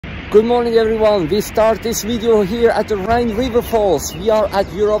Good morning everyone, we start this video here at the Rhine River Falls. We are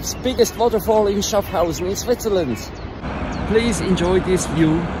at Europe's biggest waterfall in Schaffhausen in Switzerland. Please enjoy this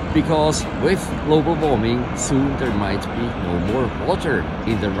view because with global warming soon there might be no more water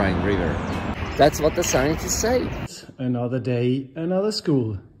in the Rhine River. That's what the scientists say. Another day, another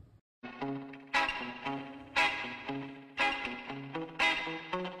school.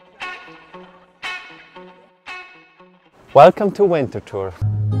 Welcome to Winterthur.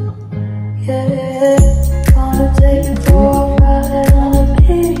 Wanna take you for a ride on a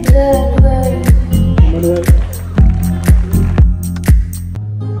piglet way.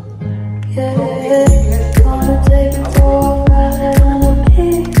 Wanna take you for a ride on a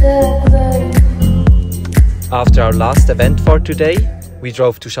piglet way. After our last event for today, we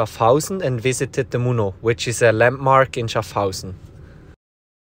drove to Schaffhausen and visited the Munot, which is a landmark in Schaffhausen.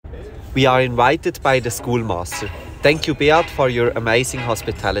 We are invited by the schoolmaster. Thank you, Beat, for your amazing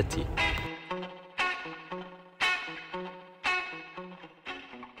hospitality.